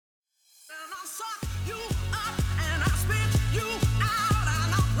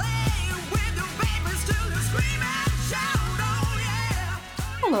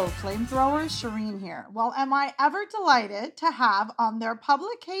Hello, flamethrowers, Shireen here. Well, am I ever delighted to have on their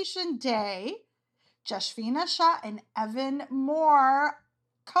publication day Jasvina Shah and Evan Moore,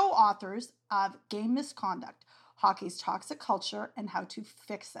 co-authors of Game Misconduct, Hockey's Toxic Culture and How to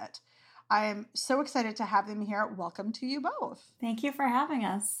Fix It. I am so excited to have them here. Welcome to you both. Thank you for having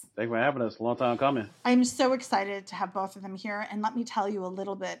us. Thanks for having us. Long time coming. I'm so excited to have both of them here. And let me tell you a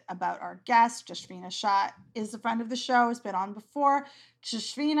little bit about our guest. Jasvina Shah is a friend of the show, has been on before.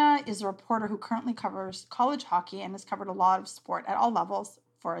 Jasvina is a reporter who currently covers college hockey and has covered a lot of sport at all levels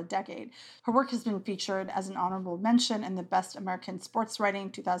for a decade. Her work has been featured as an honorable mention in the Best American Sports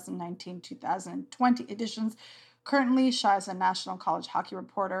Writing 2019-2020 editions. Currently, Shah is a national college hockey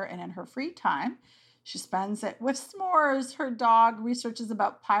reporter, and in her free time, she spends it with s'mores, her dog, researches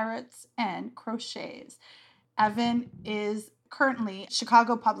about pirates, and crochets. Evan is currently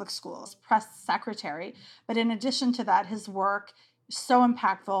Chicago Public Schools press secretary, but in addition to that, his work, so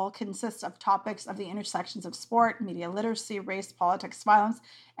impactful, consists of topics of the intersections of sport, media literacy, race, politics, violence,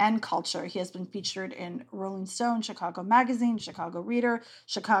 and culture. He has been featured in Rolling Stone, Chicago Magazine, Chicago Reader,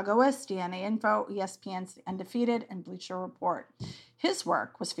 Chicagoist, DNA Info, ESPN's The Undefeated, and Bleacher Report. His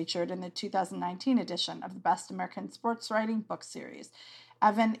work was featured in the 2019 edition of the Best American Sports Writing book series.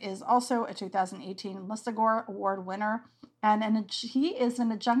 Evan is also a 2018 Lissagore Award winner, and he is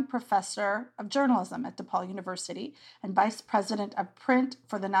an adjunct professor of journalism at DePaul University and vice president of print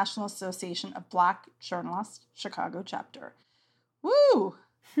for the National Association of Black Journalists, Chicago chapter. Woo!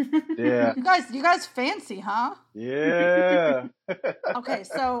 Yeah. You guys fancy, huh? Yeah. Okay,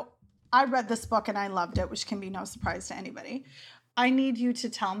 so I read this book and I loved it, which can be no surprise to anybody. I need you to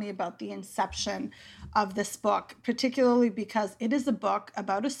tell me about the inception of this book, particularly because it is a book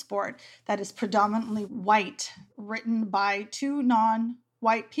about a sport that is predominantly white, written by two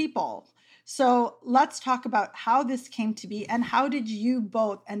non-white people. So let's talk about how this came to be and how did you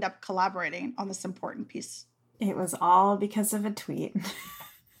both end up collaborating on this important piece? It was all because of a tweet.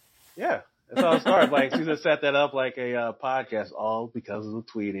 Yeah. That's how it started. Like, she just set that up like a podcast, all because of the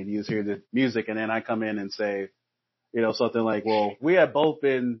tweet. And you just hear the music, and then I come in and say, something like, well, we have both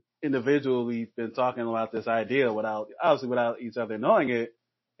been individually been talking about this idea without each other knowing it.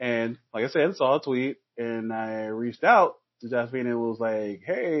 And like I said, it's all a tweet. And I reached out to Jasvina and was like,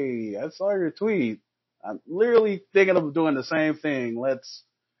 hey, I saw your tweet. I'm literally thinking of doing the same thing. Let's,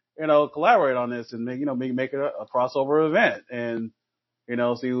 collaborate on this and make it a crossover event. And,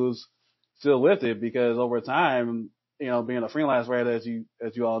 she was still with it because over time, being a freelance writer, as you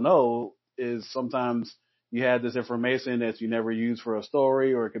all know, is sometimes you had this information that you never use for a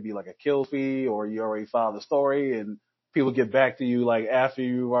story, or it could be like a kill fee, or you already filed a story and people get back to you like after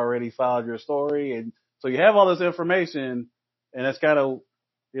you've already filed your story. And so you have all this information, and that's kind of,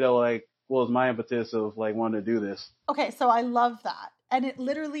 like, what was my impetus of like wanting to do this. Okay. So I love that. And it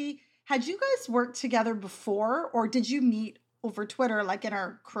literally, had you guys worked together before, or did you meet over Twitter, like in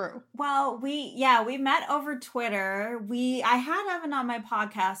our crew? Well, we met over Twitter. I had Evan on my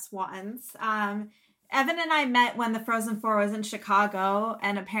podcast once. Evan and I met when the Frozen Four was in Chicago,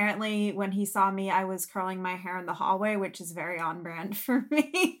 and apparently when he saw me, I was curling my hair in the hallway, which is very on brand for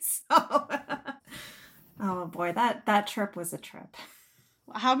me. So, oh boy, that trip was a trip.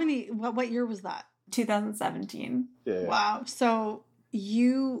 What year was that? 2017. Yeah. Wow. So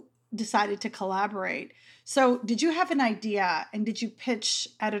you decided to collaborate. So did you have an idea, and did you pitch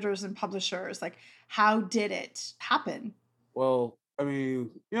editors and publishers? Like, how did it happen? Well, I mean,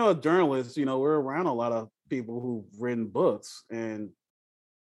 journalists, we're around a lot of people who've written books, and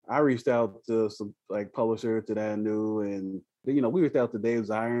I reached out to some like publishers that I knew, and we reached out to Dave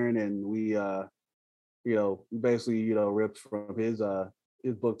Zirin, and we basically ripped from his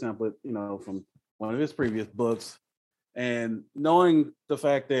book template, from one of his previous books, and knowing the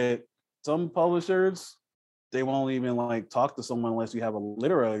fact that some publishers, they won't even like talk to someone unless you have a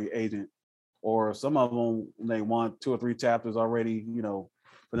literary agent. Or some of them, they want 2 or 3 chapters already,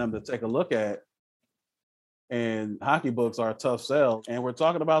 for them to take a look at. And hockey books are a tough sell. And we're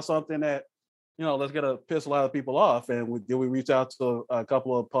talking about something that, that's going to piss a lot of people off. And we reach out to a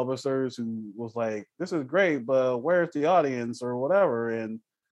couple of publishers who was like, this is great, but where's the audience or whatever? And,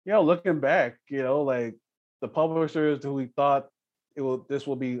 looking back, like the publishers who we thought this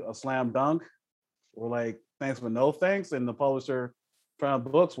will be a slam dunk were like, thanks, but no thanks. And the publisher found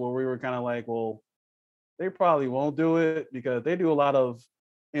books where we were kind of like, well, they probably won't do it because they do a lot of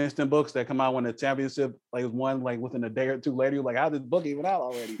instant books that come out when the championship like is won like within a day or two later. You're like, how's this book even out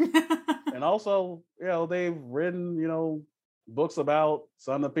already? And also, they've written, books about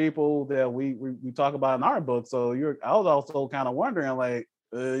some of the people that we talk about in our book. So I was also kind of wondering like,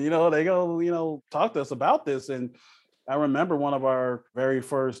 they go, talk to us about this. And I remember one of our very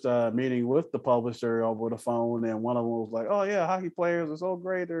first meeting with the publisher over the phone, and one of them was like, "Oh yeah, hockey players are so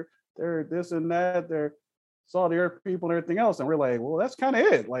great. They're this and that. They're Saudi Arab people and everything else." And we're like, "Well, that's kind of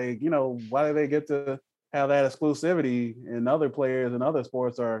it. Like, why do they get to have that exclusivity, and other players and other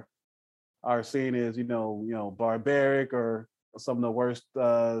sports are seen as barbaric or some of the worst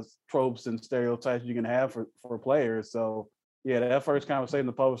tropes and stereotypes you can have for players." So yeah, that first conversation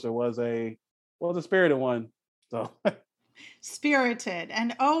with the publisher was a spirited one. So Spirited.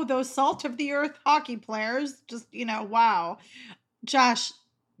 And oh, those salt of the earth hockey players, just, wow. Josh,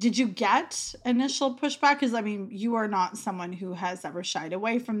 did you get initial pushback? Because, I mean, you are not someone who has ever shied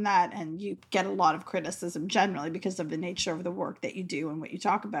away from that, and you get a lot of criticism generally because of the nature of the work that you do and what you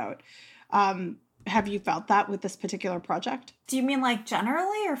talk about. Have you felt that with this particular project? Do you mean like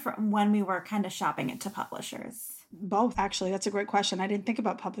generally, or from when we were kind of shopping it to publishers? Both, actually. That's a great question. I didn't think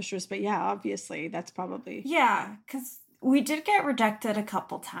about publishers, but yeah, obviously, that's probably... Yeah, because we did get rejected a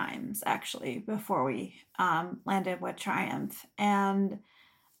couple times, actually, before we landed with Triumph. And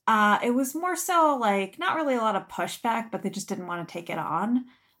it was more so like, not really a lot of pushback, but they just didn't want to take it on.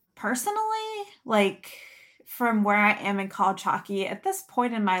 Personally, like, from where I am in college hockey, at this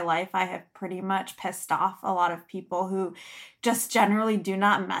point in my life, I have pretty much pissed off a lot of people who just generally do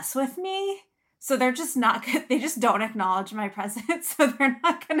not mess with me. So they're just not good. They just don't acknowledge my presence. So they're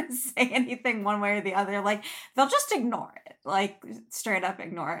not going to say anything one way or the other. Like, they'll just ignore it, like straight up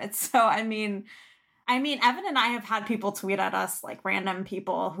ignore it. So, I mean, Evan and I have had people tweet at us, like random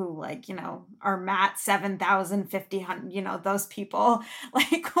people who like, are Matt 7,050, those people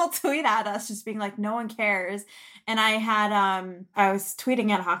like will tweet at us just being like, no one cares. And I was tweeting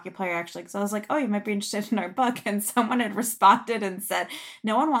at a hockey player actually, because I was like, oh, you might be interested in our book. And someone had responded and said,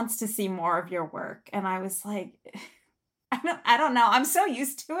 no one wants to see more of your work. And I was like, I don't know. I'm so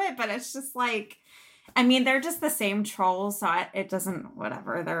used to it, but it's just like, I mean, they're just the same trolls, so it doesn't,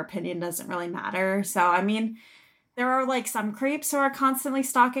 whatever, their opinion doesn't really matter. So, I mean, there are like some creeps who are constantly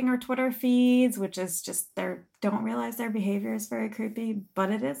stalking our Twitter feeds, which is just, they don't realize their behavior is very creepy, but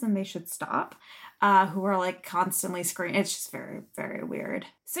it is, and they should stop, who are like constantly screaming. It's just very, very weird.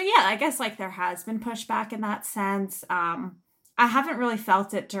 So yeah, I guess like there has been pushback in that sense. I haven't really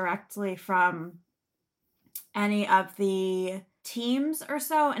felt it directly from any of the teams or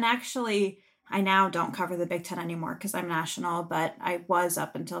so. And actually, I now don't cover the Big Ten anymore because I'm national, but I was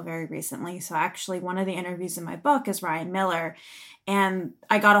up until very recently. So actually, one of the interviews in my book is Ryan Miller. And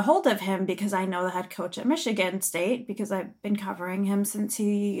I got a hold of him because I know the head coach at Michigan State, because I've been covering him since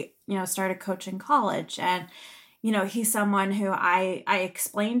he, started coaching college. And, he's someone who I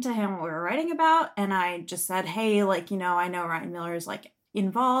explained to him what we were writing about. And I just said, hey, like, I know Ryan Miller is like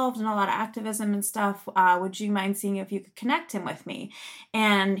involved in a lot of activism and stuff. Would you mind seeing if you could connect him with me?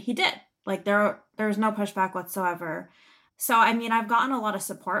 And he did. Like there's no pushback whatsoever. So, I mean, I've gotten a lot of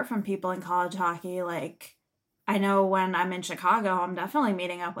support from people in college hockey. Like, I know when I'm in Chicago, I'm definitely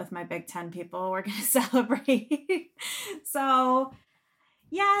meeting up with my Big Ten people. We're going to celebrate. So,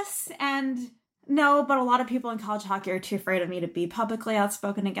 yes and no, but a lot of people in college hockey are too afraid of me to be publicly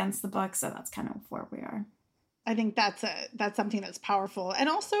outspoken against the book. So that's kind of where we are. I think that's something that's powerful, and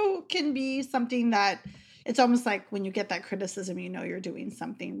also can be something that it's almost like when you get that criticism, you're doing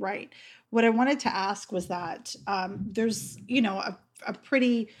something right. What I wanted to ask was that there's, a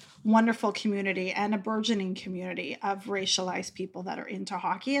pretty wonderful community and a burgeoning community of racialized people that are into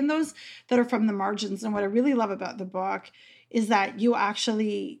hockey, and those that are from the margins. And what I really love about the book is that you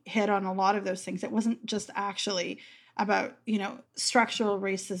actually hit on a lot of those things. It wasn't just actually about, structural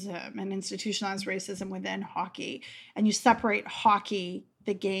racism and institutionalized racism within hockey. And you separate hockey,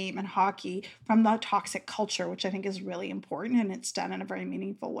 the game, and hockey from the toxic culture, which I think is really important, and it's done in a very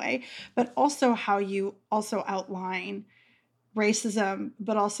meaningful way. But also how you also outline racism,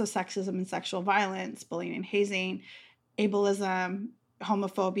 but also sexism and sexual violence, bullying and hazing, ableism,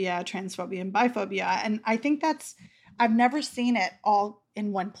 homophobia, transphobia, and biphobia. And I think I've never seen it all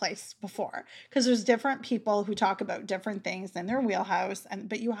in one place before, because there's different people who talk about different things in their wheelhouse,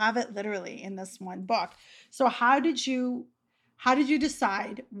 but you have it literally in this one book. So how did you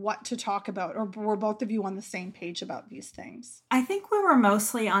decide what to talk about, or were both of you on the same page about these things? I think we were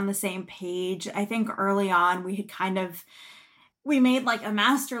mostly on the same page. I think early on we had we made like a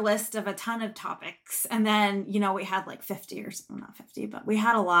master list of a ton of topics. And then, we had like 50 or something, not 50, but we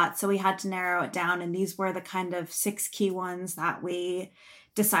had a lot. So we had to narrow it down. And these were the kind of 6 key ones that we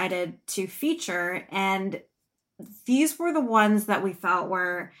decided to feature. And these were the ones that we felt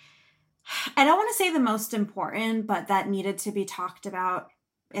were, I don't want to say the most important, but that needed to be talked about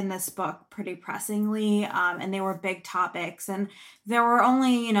in this book pretty pressingly. And they were big topics. And there were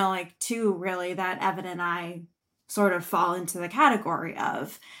only, like 2 really that Evan and I sort of fall into the category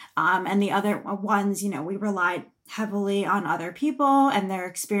of. And the other ones, we relied heavily on other people and their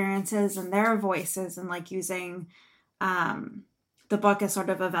experiences and their voices, and like using the book as sort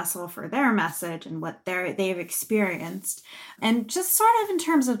of a vessel for their message and what they've experienced. And just sort of in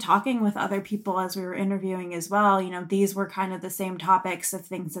terms of talking with other people as we were interviewing as well, these were kind of the same topics of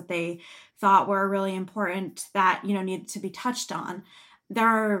things that they thought were really important that, needed to be touched on. There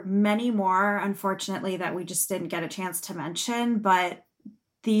are many more, unfortunately, that we just didn't get a chance to mention, but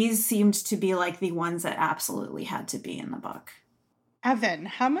these seemed to be like the ones that absolutely had to be in the book. Evan,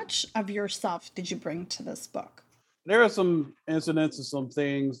 how much of yourself did you bring to this book? There are some incidents and some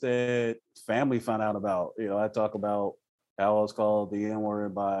things that family found out about. I talk about how I was called the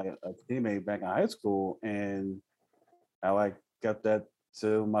N-word by a teammate back in high school, and how I kept that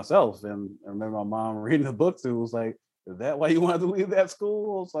to myself. And I remember my mom reading the book too. Was like, "Is that why you wanted to leave that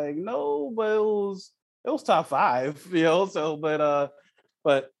school?" I was like, "No, but it was top 5, So,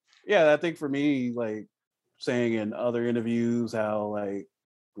 but yeah, I think for me, like saying in other interviews how like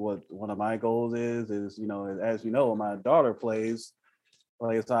what one of my goals is, as my daughter plays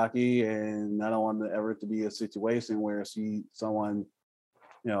hockey, and I don't want it ever to be a situation where someone,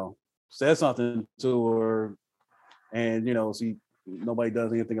 says something to her and, nobody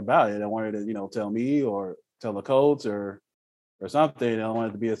does anything about it. I wanted to, tell me or tell the coach or something. I don't want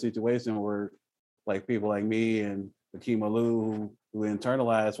it to be a situation where like people like me and Akeem Alou, who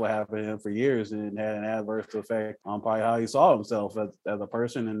internalized what happened to him for years and had an adverse effect on probably how he saw himself as a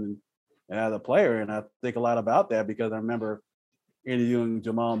person and as a player. And I think a lot about that because I remember interviewing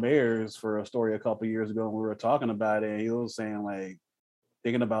Jamal Mayers for a story a couple of years ago, and we were talking about it. And he was saying, like,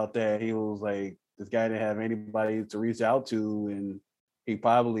 thinking about that, he was like, this guy didn't have anybody to reach out to, and he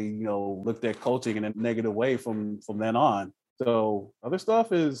probably, looked at coaching in a negative way from then on. So other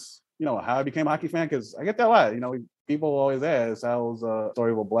stuff is, how I became a hockey fan, because I get that a lot. People always ask, how was a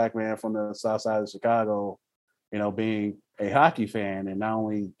story of a Black man from the South Side of Chicago, being a hockey fan, and not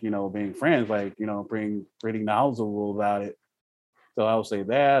only, being friends, like, being pretty knowledgeable about it. So I would say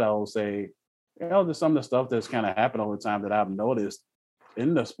that. I would say, there's some of the stuff that's kind of happened over time that I've noticed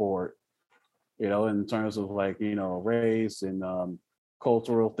in the sport, in terms of like, race and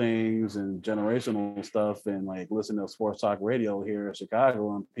cultural things and generational stuff, and like listening to sports talk radio here in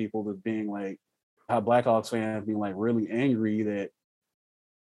Chicago, and people just being like, how Blackhawks fans being like really angry that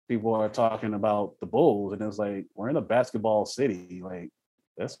people are talking about the Bulls, and it's like, we're in a basketball city, like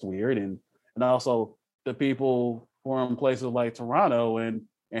that's weird. And also the people who are in places like Toronto and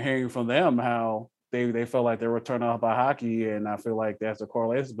hearing from them how they felt like they were turned off by hockey, and I feel like that's a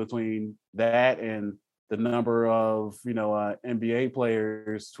correlation between that and the number of NBA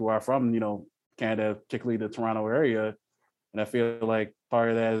players who are from Canada, particularly the Toronto area. And I feel like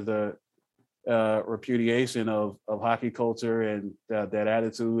part of that is the repudiation of hockey culture and that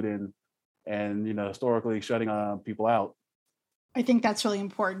attitude and historically shutting people out. I think that's really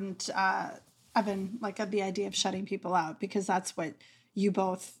important, Evan, like the idea of shutting people out, because that's what you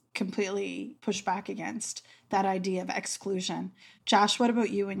both completely push back against, that idea of exclusion. Josh, what about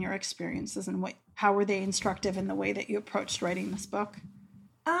you and your experiences, and how were they instructive in the way that you approached writing this book?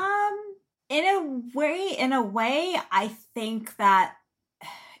 In a way, I think that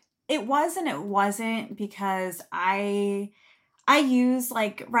it was and it wasn't, because I use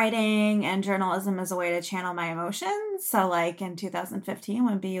like writing and journalism as a way to channel my emotions. So like in 2015,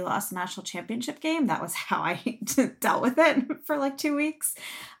 when BU lost the national championship game, that was how I dealt with it for like 2 weeks.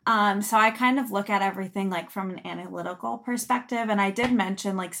 So I kind of look at everything like from an analytical perspective. And I did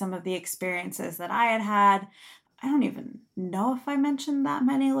mention like some of the experiences that I had. I don't even know if I mentioned that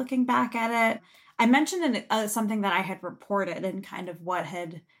many looking back at it. I mentioned something that I had reported and kind of what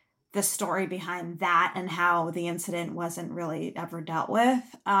had the story behind that and how the incident wasn't really ever dealt with.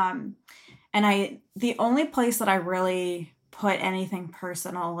 And the only place that I really put anything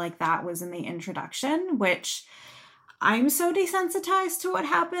personal like that was in the introduction, which I'm so desensitized to what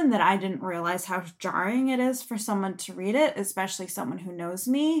happened that I didn't realize how jarring it is for someone to read it, especially someone who knows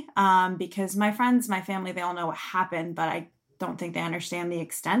me, because my friends, my family, they all know what happened, but I don't think they understand the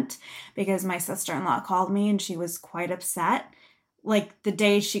extent, because my sister-in-law called me and she was quite upset. Like the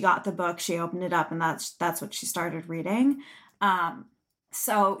day she got the book, she opened it up and that's what she started reading.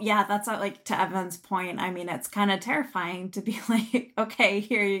 So yeah, that's like to Evan's point. I mean, it's kind of terrifying to be like, okay,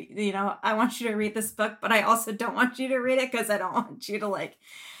 here, I want you to read this book, but I also don't want you to read it because I don't want you to like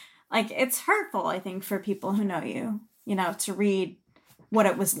it's hurtful, I think, for people who know you, to read what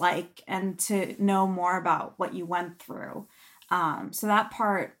it was like and to know more about what you went through. So that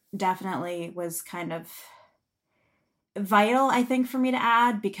part definitely was kind of vital, I think, for me to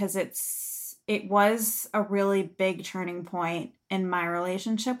add, because it's it was a really big turning point in my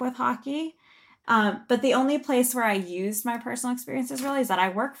relationship with hockey. But the only place where I used my personal experiences really is that I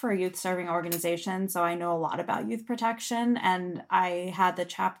work for a youth serving organization. So I know a lot about youth protection, and I had the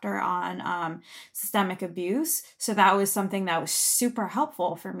chapter on systemic abuse. So that was something that was super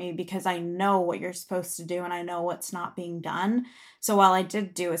helpful for me because I know what you're supposed to do and I know what's not being done. So while I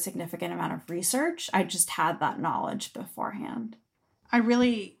did do a significant amount of research, I just had that knowledge beforehand. I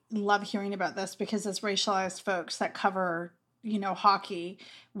really love hearing about this because as racialized folks that cover, hockey,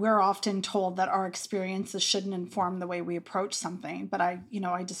 we're often told that our experiences shouldn't inform the way we approach something. But I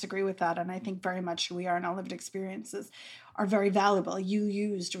disagree with that. And I think very much who we are in our lived experiences are very valuable. You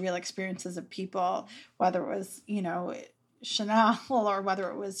used real experiences of people, whether it was, Chanel or whether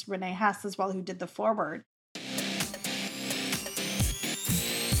it was Renee Hess as well, who did the foreword.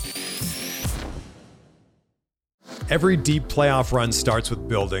 Every deep playoff run starts with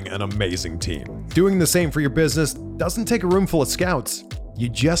building an amazing team. Doing the same for your business doesn't take a room full of scouts. You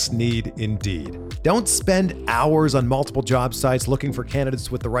just need Indeed. Don't spend hours on multiple job sites looking for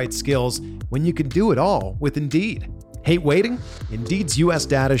candidates with the right skills when you can do it all with Indeed. Hate waiting? Indeed's US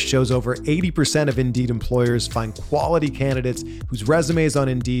data shows over 80% of Indeed employers find quality candidates whose resumes on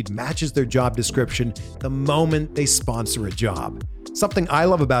Indeed matches their job description the moment they sponsor a job. Something I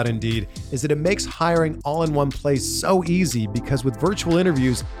love about Indeed is that it makes hiring all in one place so easy because with virtual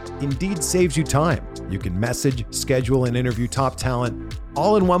interviews, Indeed saves you time. You can message, schedule, and interview top talent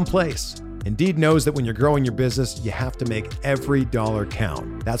all in one place. Indeed knows that when you're growing your business, you have to make every dollar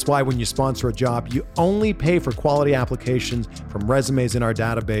count. That's why when you sponsor a job, you only pay for quality applications from resumes in our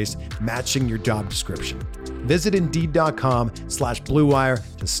database matching your job description. Visit Indeed.com/Blue Wire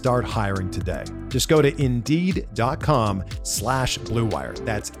to start hiring today. Just go to Indeed.com/Blue Wire.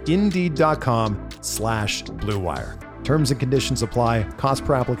 That's Indeed.com/Blue Wire. Terms and conditions apply. Cost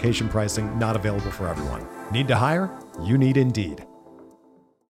per application pricing not available for everyone. Need to hire? You need Indeed.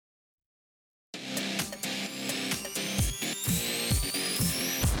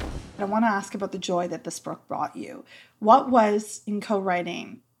 I want to ask about the joy that this book brought you. What was, in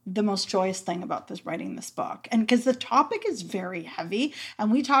co-writing, the most joyous thing about writing this book? And because the topic is very heavy,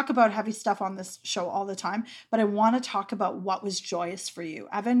 and we talk about heavy stuff on this show all the time, but I want to talk about what was joyous for you.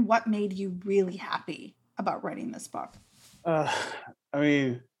 Evan, what made you really happy about writing this book? That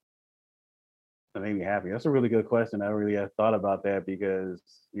made me happy. That's a really good question. I really have thought about that because,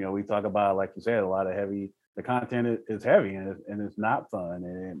 we talk about, like you said, a lot of the content is heavy and it's not fun.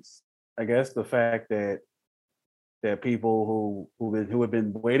 And it's, I guess, the fact that people who have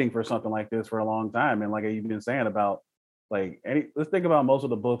been waiting for something like this for a long time, and like you've been saying about let's think about most of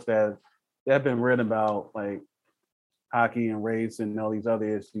the books that have been written about like hockey and race and all these other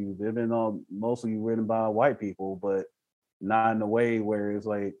issues. They've been mostly written by white people, but not in a way where it's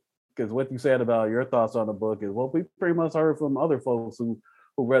like, because what you said about your thoughts on the book is what we pretty much heard from other folks who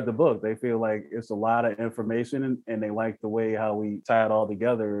read the book. They feel like it's a lot of information and they like the way how we tie it all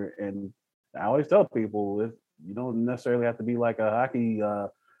together. And I always tell people, you don't necessarily have to be like a hockey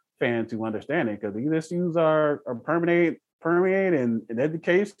fan to understand it, because these issues are permeate in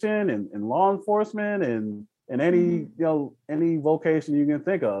education and law enforcement and any any vocation you can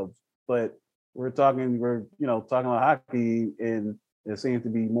think of. But we're talking about hockey, and it seems to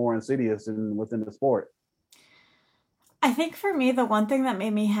be more insidious within the sport. I think for me, the one thing that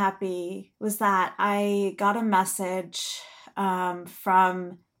made me happy was that I got a message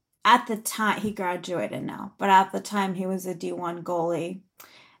from, at the time, he graduated now, but at the time he was a D1 goalie.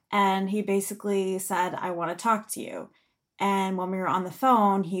 And he basically said, I want to talk to you. And when we were on the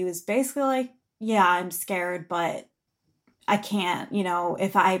phone, he was basically like, yeah, I'm scared, but I can't,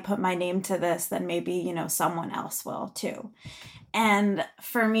 if I put my name to this, then maybe, someone else will too. And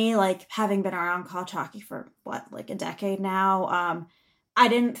for me, like having been around college hockey for a decade now, I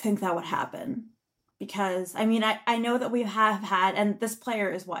didn't think that would happen because I know that we have had, and this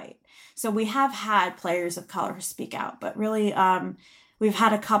player is white. So we have had players of color speak out, but really, we've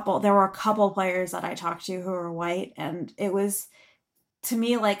had there were a couple players that I talked to who were white. And it was to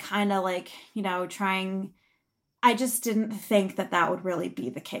me, I just didn't think that would really be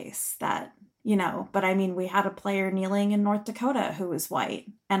the case but we had a player kneeling in North Dakota who was white.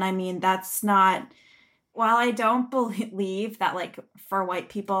 And that's not, while I don't believe that for white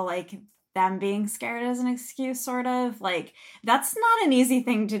people, them being scared as an excuse, sort of that's not an easy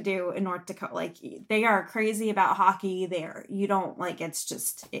thing to do in North Dakota. They are crazy about hockey there. You don't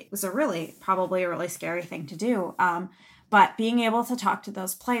it was probably a really scary thing to do. But being able to talk to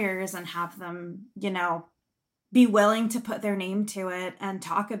those players and have them, be willing to put their name to it and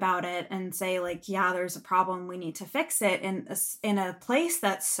talk about it and say like, yeah, there's a problem, we need to fix it in a place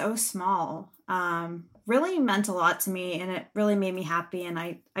that's so small, really meant a lot to me, and it really made me happy. And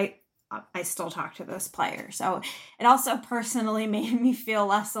I still talk to this player. So it also personally made me feel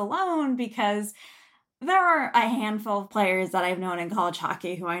less alone, because there are a handful of players that I've known in college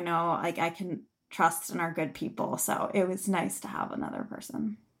hockey who I know like I can trust and are good people. So it was nice to have another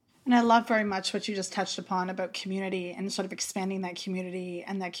person. And I love very much what you just touched upon about community and sort of expanding that community,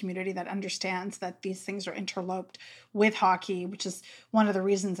 and that community that understands that these things are interloped with hockey, which is one of the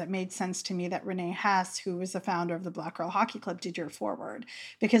reasons it made sense to me that Renee Hess, who is the founder of the Black Girl Hockey Club, did your forward,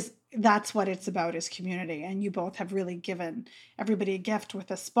 because that's what it's about, is community. And you both have really given everybody a gift with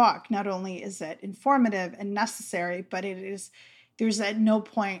this book. Not only is it informative and necessary, but there's at no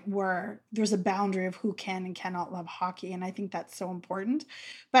point where there's a boundary of who can and cannot love hockey. And I think that's so important.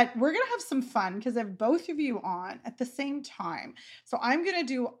 But we're going to have some fun because I have both of you on at the same time. So I'm going to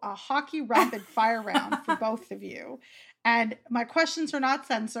do a hockey rapid fire round for both of you. And my questions are not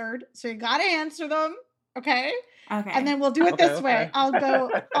censored, so you got to answer them. Okay. Okay. And then we'll do it this way.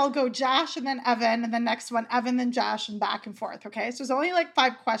 I'll go Josh and then Evan, and the next one, Evan, then Josh, and back and forth. Okay. So there's only like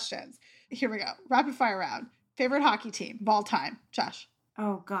 5 questions. Here we go. Rapid fire round. Favorite hockey team of all time, Josh?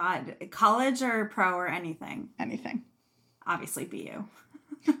 Oh God, college or pro or anything? Anything. Obviously BU.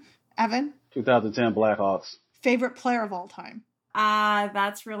 Evan? 2010 Blackhawks. Favorite player of all time?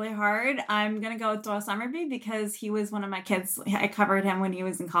 That's really hard. I'm going to go with Doyle Somerby because he was one of my kids. I covered him when he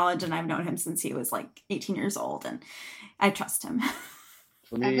was in college, and I've known him since he was like 18 years old, and I trust him.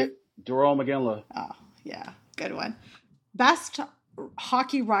 For me, Jerome McGinley. Oh, yeah. Good one. Best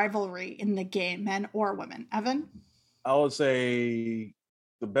hockey rivalry in the game, men or women? Evan? I would say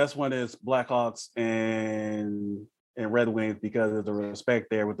the best one is Blackhawks and Red Wings, because of the respect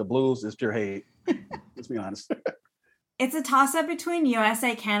there. With the Blues, it's pure hate. Let's be honest. It's a toss-up between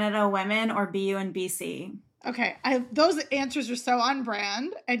USA, Canada, women, or BU and BC. Okay, those answers are so on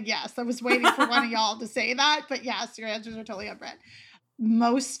brand. And yes, I was waiting for one of y'all to say that. But yes, your answers are totally on brand.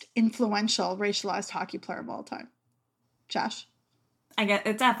 Most influential racialized hockey player of all time? Josh? I get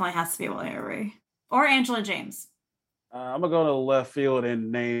it. Definitely has to be Willie O'Ree or Angela James. I'm gonna go to the left field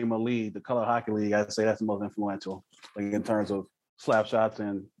and name a league, the Color Hockey League. I'd say that's the most influential, like in terms of slap shots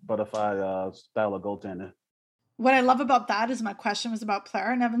and butterfly style of goaltending. What I love about that is my question was about player,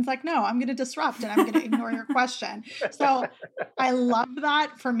 and Evan's like, no, I'm going to disrupt and I'm going to ignore your question. So I love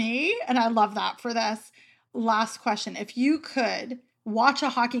that for me, and I love that for this. Last question. If you could watch a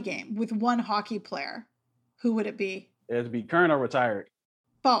hockey game with one hockey player, who would it be? It'd be current or retired.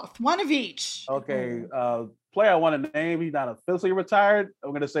 Both. One of each. Okay. Player I want to name, he's not officially retired. I'm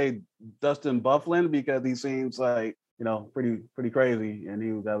going to say Dustin Byfuglien, because he seems like, pretty crazy, and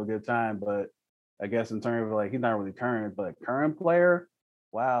he would have a good time. But I guess in terms of like, he's not really current, but current player,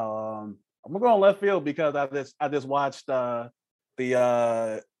 wow. I'm gonna go on left field because I just watched the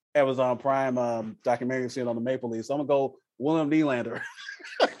Amazon Prime documentary series on the Maple Leafs. So I'm gonna go William Nylander.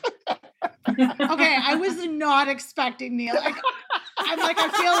 Okay, I was not expecting Neil. I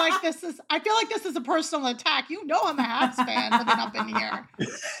feel like this is a personal attack. I'm a Habs fan living up in here.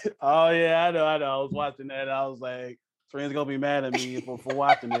 Oh yeah, I know. I was watching that. And I was like, friends gonna be mad at me for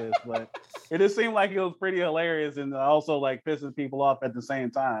watching this, but it just seemed like it was pretty hilarious and also like pissing people off at the same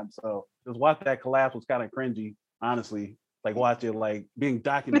time. So just watch that collapse was kind of cringy, honestly. Like watch it like being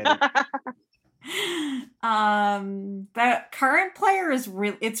documented. The current player is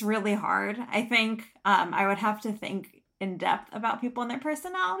it's really hard. I think I would have to think in depth about people and their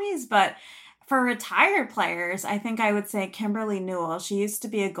personalities, but for retired players, I think I would say Kimberly Newell. She used to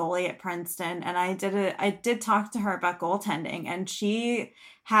be a goalie at Princeton, and I did talk to her about goaltending, and she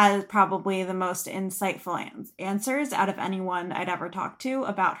has probably the most insightful answers out of anyone I'd ever talked to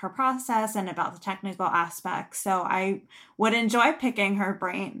about her process and about the technical aspects. So I would enjoy picking her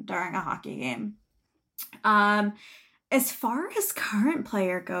brain during a hockey game. As far as current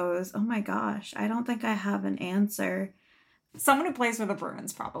player goes, oh my gosh, I don't think I have an answer. Someone who plays for the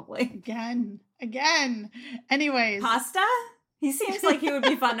Bruins, probably. Again. Anyways. Pasta? He seems like he would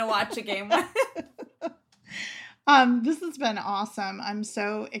be fun to watch a game with. This has been awesome. I'm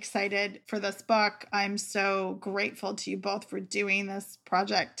so excited for this book. I'm so grateful to you both for doing this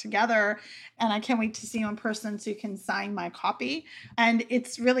project together. And I can't wait to see you in person so you can sign my copy. And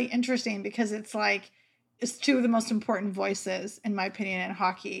it's really interesting because it's two of the most important voices, in my opinion, in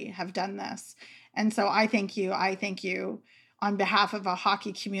hockey have done this. And so I thank you on behalf of a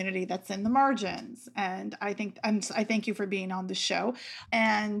hockey community that's in the margins. And I thank you for being on the show.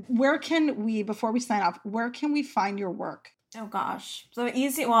 And before we sign off, where can we find your work? Oh gosh. So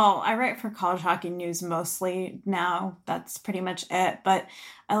easy. Well, I write for College Hockey News mostly now. That's pretty much it. But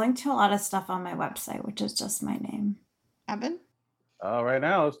I link to a lot of stuff on my website, which is just my name. Evan? Right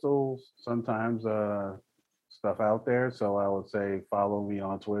now, it's still sometimes stuff out there. So I would say follow me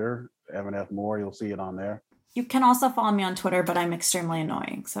on Twitter, Evan F. Moore. You'll see it on there. You can also follow me on Twitter, but I'm extremely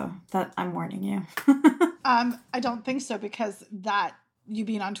annoying. So that I'm warning you. I don't think so, because that you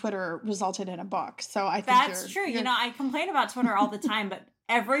being on Twitter resulted in a book. So I think that's true. You know, I complain about Twitter all the time, but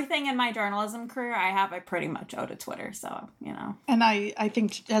everything in my journalism career I pretty much owe to Twitter. So, you know. And I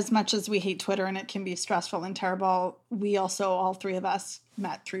think as much as we hate Twitter and it can be stressful and terrible, we also, all three of us,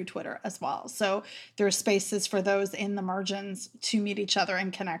 met through Twitter as well. So there are spaces for those in the margins to meet each other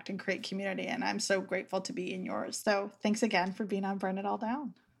and connect and create community. And I'm so grateful to be in yours. So thanks again for being on Burn It All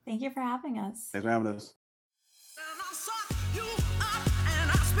Down. Thank you for having us. Thanks for having us.